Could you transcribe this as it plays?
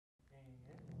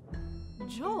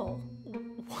Joel,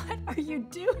 what are you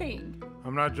doing?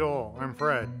 I'm not Joel, I'm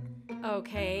Fred.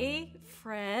 Okay,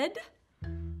 Fred?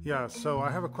 Yeah, so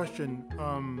I have a question,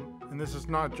 and this is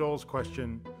not Joel's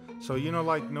question. So,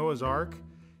 like Noah's Ark?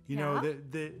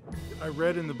 I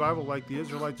read in the Bible, like, the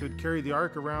Israelites would carry the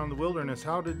ark around the wilderness.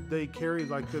 How did they carry,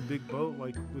 like, the big boat,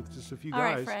 like, with just a few guys?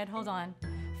 All right, Fred, hold on.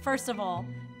 First of all,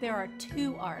 there are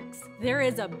two arks. There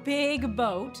is a big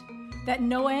boat that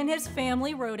Noah and his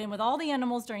family rode in with all the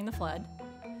animals during the flood.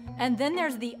 And then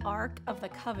there's the Ark of the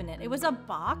Covenant. It was a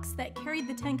box that carried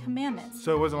the 10 Commandments.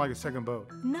 So it wasn't like a second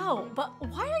boat? No, but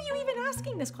why are you even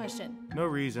asking this question? No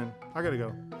reason. I gotta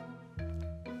go.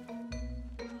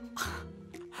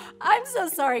 I'm so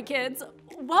sorry, kids.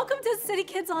 Welcome to City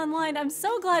Kids Online. I'm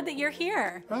so glad that you're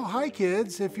here. Well, hi,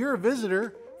 kids. If you're a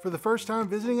visitor for the first time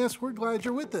visiting us, we're glad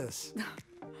you're with us.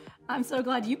 I'm so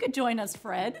glad you could join us,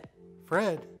 Fred.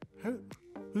 Fred?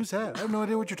 Who's that? I have no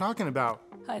idea what you're talking about.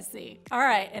 I see. All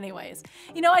right, anyways.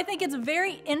 I think it's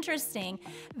very interesting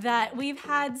that we've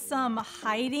had some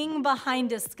hiding behind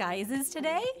disguises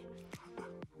today.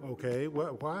 Okay,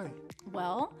 why?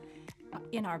 Well,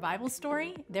 in our Bible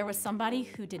story, there was somebody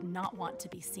who did not want to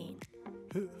be seen.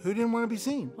 Who didn't want to be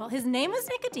seen? Well, his name was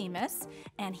Nicodemus,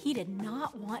 and he did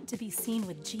not want to be seen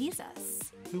with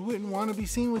Jesus. Who wouldn't want to be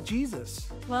seen with Jesus?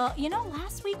 Well,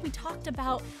 last week we talked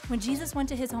about when Jesus went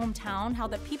to his hometown, how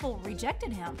the people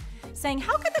rejected him, saying,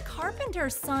 how could the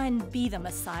carpenter's son be the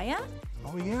Messiah?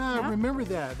 Oh, yeah, I remember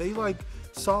that. They,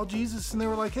 saw Jesus and they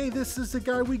were like, hey, this is the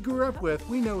guy we grew up with.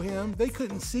 We know him. They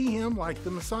couldn't see him like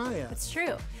the Messiah. It's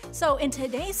true. So in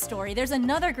today's story, there's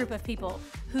another group of people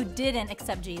who didn't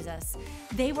accept Jesus.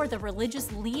 They were the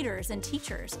religious leaders and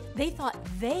teachers. They thought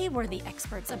they were the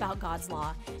experts about God's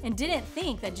law and didn't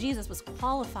think that Jesus was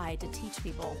qualified to teach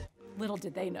people. Little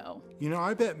did they know.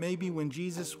 I bet maybe when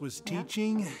Jesus was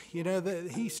teaching,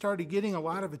 that he started getting a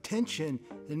lot of attention,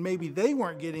 and maybe they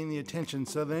weren't getting the attention,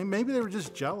 so maybe they were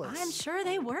just jealous. I'm sure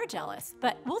they were jealous,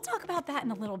 but we'll talk about that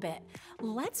in a little bit.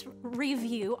 Let's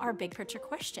review our big picture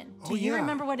question. Do you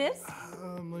remember what it is?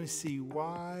 Let me see.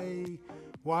 Why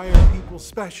are people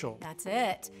special? That's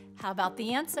it. How about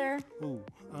the answer?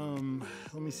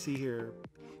 Let me see here.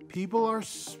 People are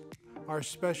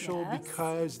special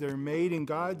because they're made in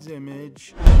God's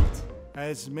image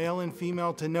as male and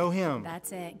female to know him.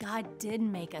 That's it. God did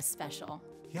make us special.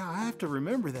 Yeah, I have to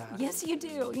remember that. Yes, you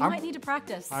do. You might need to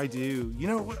practice. I do. You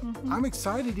know what? I'm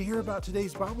excited to hear about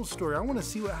today's Bible story. I want to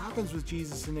see what happens with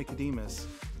Jesus and Nicodemus.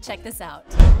 Check this out.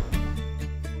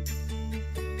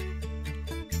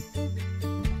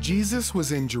 Jesus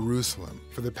was in Jerusalem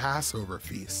for the Passover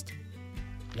feast.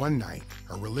 One night,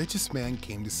 a religious man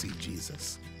came to see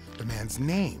Jesus. The man's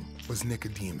name was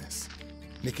Nicodemus.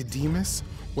 Nicodemus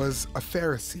was a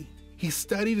Pharisee. He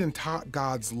studied and taught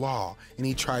God's law, and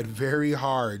he tried very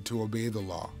hard to obey the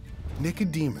law.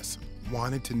 Nicodemus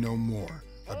wanted to know more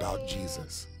about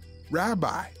Jesus.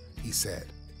 Rabbi, he said,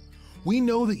 we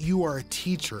know that you are a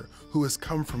teacher who has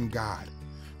come from God.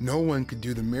 No one could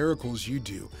do the miracles you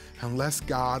do unless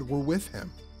God were with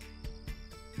him.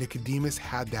 Nicodemus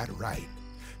had that right.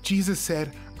 Jesus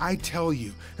said, I tell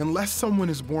you, unless someone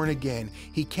is born again,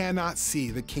 he cannot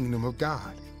see the kingdom of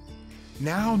God.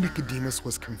 Now Nicodemus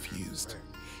was confused.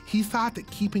 He thought that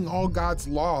keeping all God's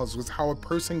laws was how a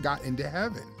person got into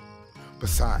heaven.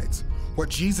 Besides, what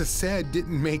Jesus said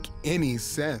didn't make any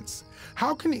sense.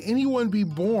 How can anyone be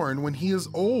born when he is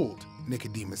old?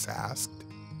 Nicodemus asked.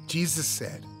 Jesus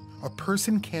said, a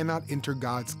person cannot enter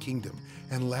God's kingdom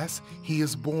unless he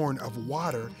is born of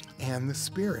water and the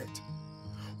Spirit.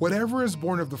 Whatever is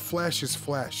born of the flesh is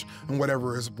flesh, and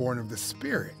whatever is born of the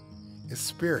Spirit is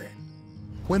spirit.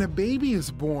 When a baby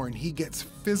is born, he gets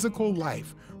physical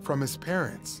life from his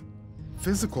parents.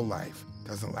 Physical life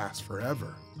doesn't last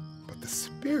forever, but the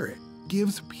Spirit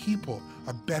gives people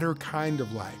a better kind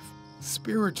of life,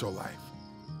 spiritual life,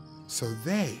 so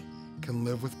they can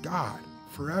live with God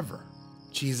forever.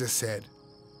 Jesus said,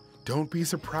 don't be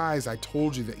surprised I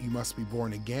told you that you must be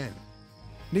born again.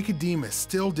 Nicodemus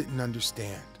still didn't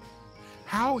understand.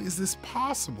 How is this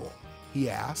possible? He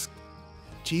asked.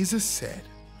 Jesus said,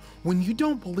 when you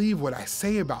don't believe what I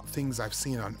say about things I've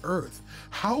seen on earth,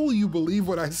 how will you believe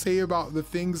what I say about the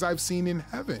things I've seen in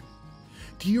heaven?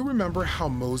 Do you remember how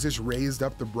Moses raised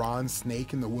up the bronze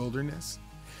snake in the wilderness?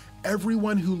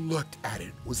 Everyone who looked at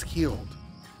it was healed.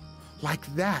 Like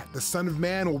that, the Son of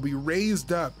Man will be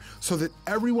raised up so that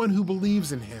everyone who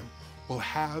believes in him will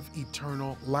have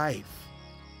eternal life.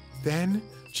 Then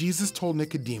Jesus told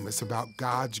Nicodemus about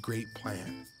God's great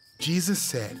plan. Jesus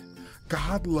said,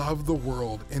 God loved the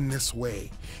world in this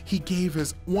way. He gave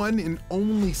his one and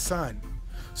only Son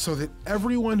so that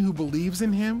everyone who believes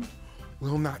in him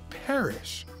will not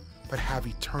perish, but have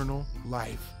eternal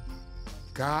life.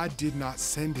 God did not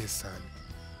send his Son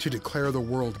to declare the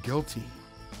world guilty,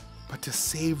 but to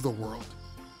save the world.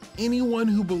 Anyone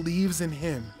who believes in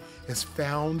him is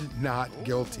found not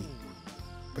guilty,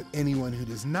 but anyone who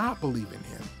does not believe in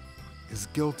him is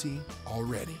guilty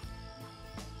already.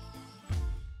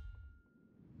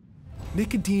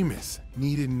 Nicodemus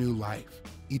needed new life,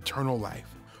 eternal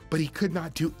life, but he could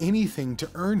not do anything to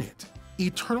earn it.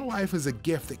 Eternal life is a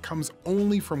gift that comes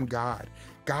only from God.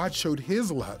 God showed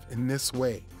his love in this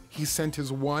way. He sent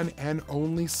his one and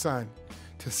only Son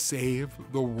to save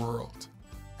the world.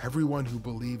 Everyone who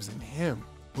believes in him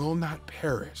will not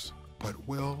perish, but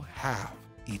will have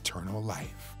eternal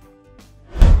life.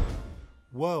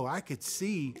 Whoa, I could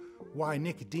see why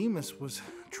Nicodemus was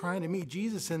trying to meet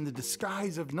Jesus in the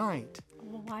disguise of night.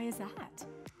 Well, why is that?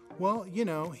 Well,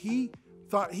 he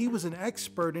thought he was an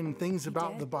expert in things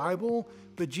about the Bible,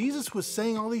 but Jesus was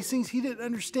saying all these things he didn't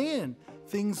understand.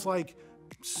 Things like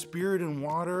spirit and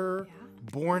water,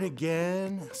 born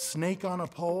again, snake on a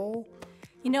pole.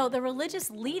 The religious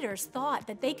leaders thought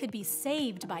that they could be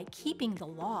saved by keeping the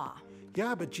law.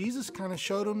 Yeah, but Jesus kind of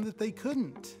showed them that they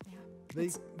couldn't. Yeah.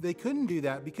 They couldn't do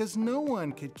that because no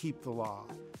one could keep the law.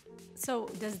 So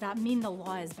does that mean the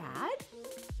law is bad?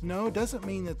 No, it doesn't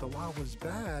mean that the law was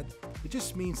bad. It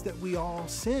just means that we all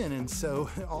sin, and so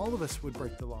all of us would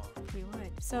break the law. We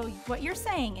would. So what you're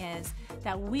saying is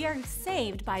that we are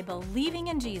saved by believing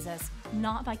in Jesus,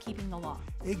 not by keeping the law.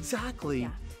 Exactly.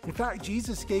 Yeah. In fact,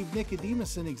 Jesus gave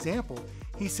Nicodemus an example.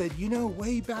 He said,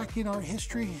 way back in our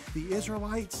history, the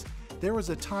Israelites, there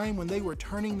was a time when they were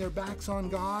turning their backs on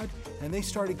God and they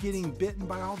started getting bitten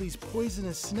by all these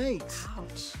poisonous snakes.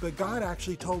 Ouch. But God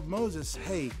actually told Moses,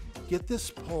 hey, get this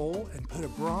pole and put a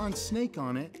bronze snake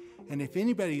on it. And if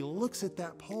anybody looks at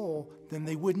that pole, then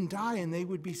they wouldn't die and they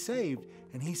would be saved.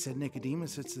 And he said,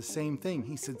 Nicodemus, it's the same thing.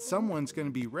 He said, someone's going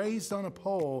to be raised on a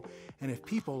pole. And if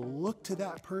people look to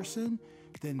that person,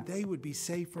 then they would be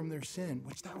saved from their sin,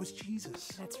 which that was Jesus.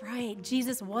 That's right.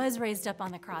 Jesus was raised up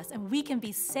on the cross, and we can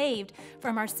be saved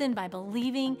from our sin by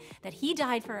believing that he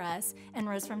died for us and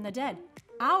rose from the dead.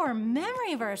 Our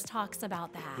memory verse talks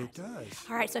about that. It does.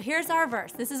 All right, so here's our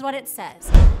verse. This is what it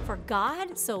says. For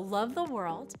God so loved the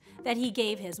world that he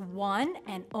gave his one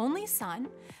and only Son,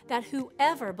 that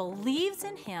whoever believes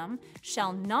in him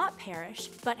shall not perish,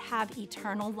 but have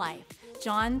eternal life.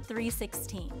 John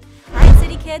 3:16. All right,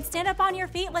 city kids, stand up on your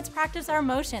feet. Let's practice our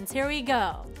motions. Here we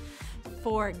go.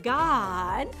 For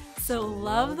God so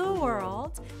loved the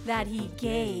world that he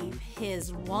gave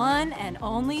his one and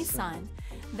only Son,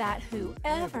 that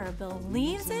whoever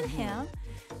believes in him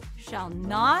shall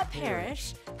not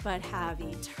perish, but have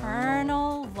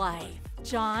eternal life.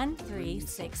 John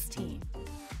 3:16.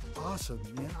 Awesome,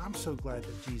 man. I'm so glad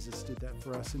that Jesus did that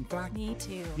for us. In fact, Me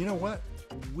too. You know what?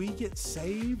 We get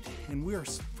saved and we are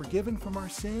forgiven from our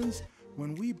sins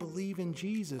when we believe in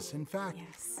Jesus. In fact,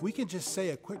 Yes. we can just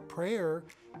say a quick prayer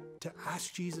to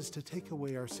ask Jesus to take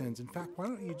away our sins. In fact, why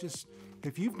don't you just,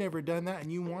 if you've never done that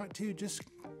and you want to, just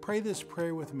pray this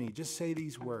prayer with me. Just say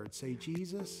these words. Say,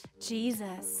 Jesus,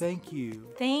 Jesus, thank you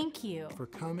for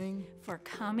coming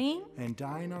and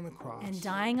dying on the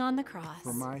cross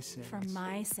for my sins.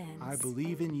 I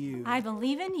believe in you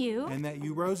and that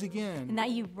you rose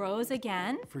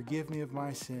again. Forgive me of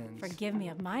my sins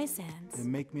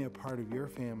and make me a part of your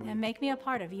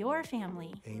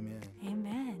family. Amen.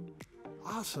 Amen.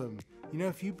 Awesome.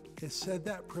 If you said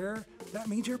that prayer, that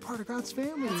means you're part of God's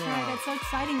family That's now. right. That's so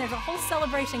exciting. There's a whole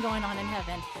celebration going on in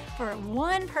heaven for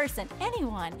one person,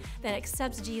 anyone that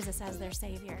accepts Jesus as their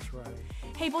Savior. That's right.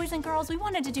 Hey, boys and girls, we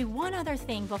wanted to do one other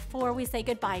thing before we say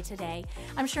goodbye today.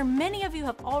 I'm sure many of you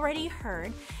have already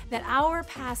heard that our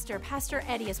pastor, Pastor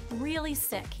Eddie, is really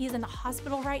sick. He's in the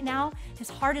hospital right now. His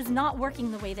heart is not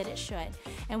working the way that it should.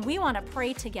 And we want to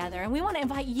pray together, and we want to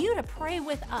invite you to pray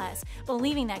with us,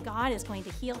 believing that God is going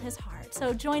to heal his heart.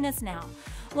 So join us now.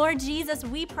 Lord Jesus,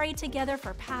 we pray together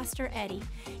for Pastor Eddie.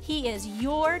 He is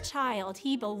your child.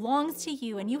 He belongs to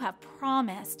you, and you have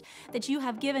promised that you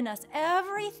have given us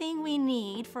everything we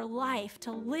need for life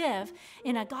to live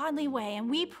in a godly way. And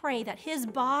we pray that his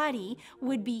body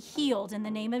would be healed in the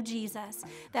name of Jesus,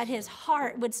 that his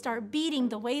heart would start beating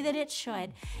the way that it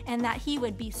should, and that he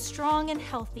would be strong and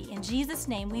healthy. In Jesus'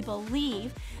 name, we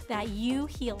believe that you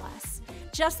heal us.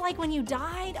 Just like when you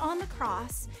died on the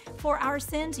cross for our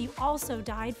sins, you also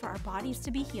died for our bodies to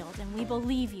be healed. And we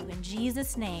believe you in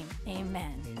Jesus' name.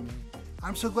 Amen. Amen.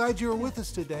 I'm so glad you were with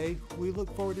us today. We look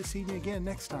forward to seeing you again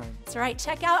next time. That's right.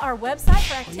 Check out our website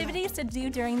for activities to do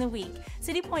during the week.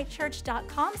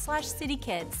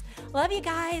 citypointchurch.com/citykids. Love you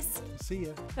guys. See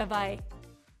ya. Bye-bye.